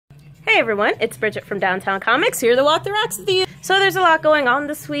Hey everyone, it's Bridget from Downtown Comics, here to walk the racks with you. So there's a lot going on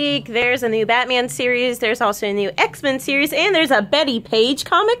this week. There's a new Batman series, there's also a new X-Men series, and there's a Betty Page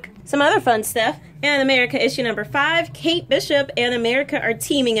comic. Some other fun stuff. And America issue number 5, Kate Bishop and America are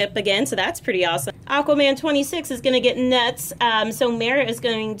teaming up again, so that's pretty awesome. Aquaman 26 is going to get nuts, so Mara is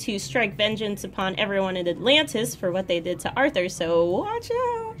going to strike vengeance upon everyone in Atlantis for what they did to Arthur, so watch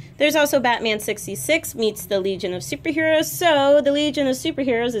out. There's also Batman 66 meets the Legion of Superheroes, so the Legion of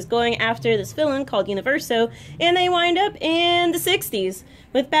Superheroes is going after this villain called Universo, and they wind up in the 60s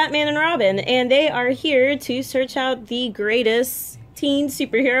with Batman and Robin, and they are here to search out the greatest teen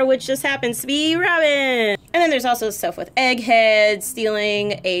superhero, which just happens to be Robin. And then there's also stuff with Egghead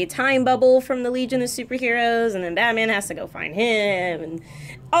stealing a time bubble from the Legion of Superheroes, and then Batman has to go find him, and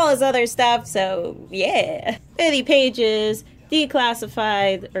all his other stuff, so yeah. Betty Page's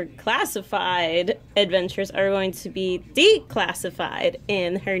declassified, or classified adventures are going to be declassified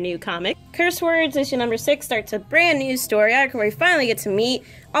in her new comic. Curse Words issue number 6 starts a brand new story arc where we finally get to meet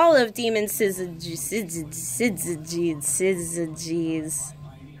all of Demon Syzygy's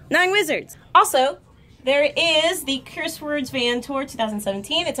 9 wizards. Also, there is the Curse Words Van Tour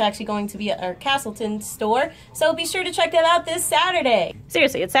 2017. It's actually going to be at our Castleton store, so be sure to check that out this Saturday.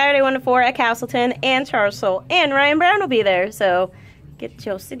 Seriously, it's Saturday 1 to 4 at Castleton, and Charles Soule and Ryan Brown will be there, so get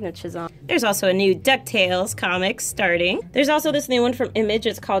your signatures on. There's also a new DuckTales comic starting. There's also this new one from Image.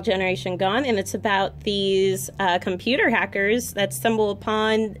 It's called Generation Gone, and it's about these computer hackers that stumble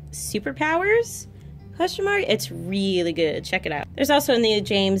upon superpowers. It's really good. Check it out. There's also a new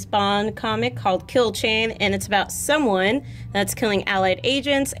James Bond comic called Kill Chain, and it's about someone that's killing Allied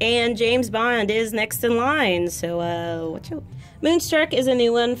agents, and James Bond is next in line, so watch out. Moonstruck is a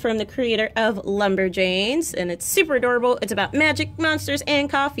new one from the creator of Lumberjanes, and it's super adorable. It's about magic, monsters, and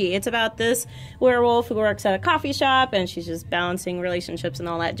coffee. It's about this werewolf who works at a coffee shop, and she's just balancing relationships and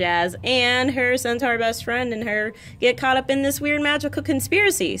all that jazz, and her centaur best friend and her get caught up in this weird magical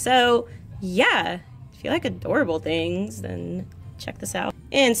conspiracy. So, yeah. If you like adorable things, then check this out.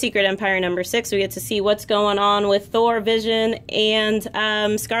 In Secret Empire number 6, we get to see what's going on with Thor, Vision, and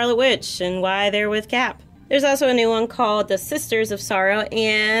Scarlet Witch, and why they're with Cap. There's also a new one called The Sisters of Sorrow,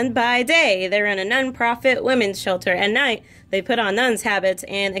 and by day, they run a non-profit women's shelter. At night, they put on nuns' habits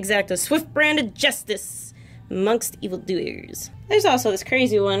and exact a swift brand of justice amongst evildoers. There's also this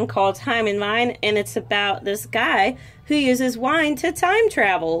crazy one called Time and Wine, and it's about this guy who uses wine to time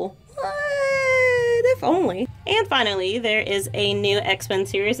travel. What? If only. And finally, there is a new X-Men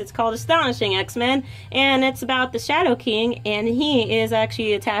series. It's called Astonishing X-Men, and it's about the Shadow King, and he is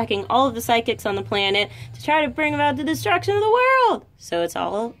actually attacking all of the psychics on the planet to try to bring about the destruction of the world. So it's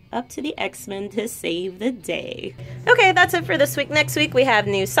all up to the X-Men to save the day. Okay, that's it for this week. Next week, we have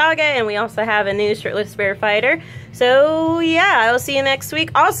new Saga, and we also have a new Shirtless Bear Fighter. So yeah, I will see you next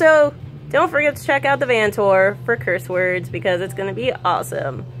week. Also, don't forget to check out the van tour for Curse Words, because it's going to be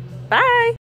awesome. Bye!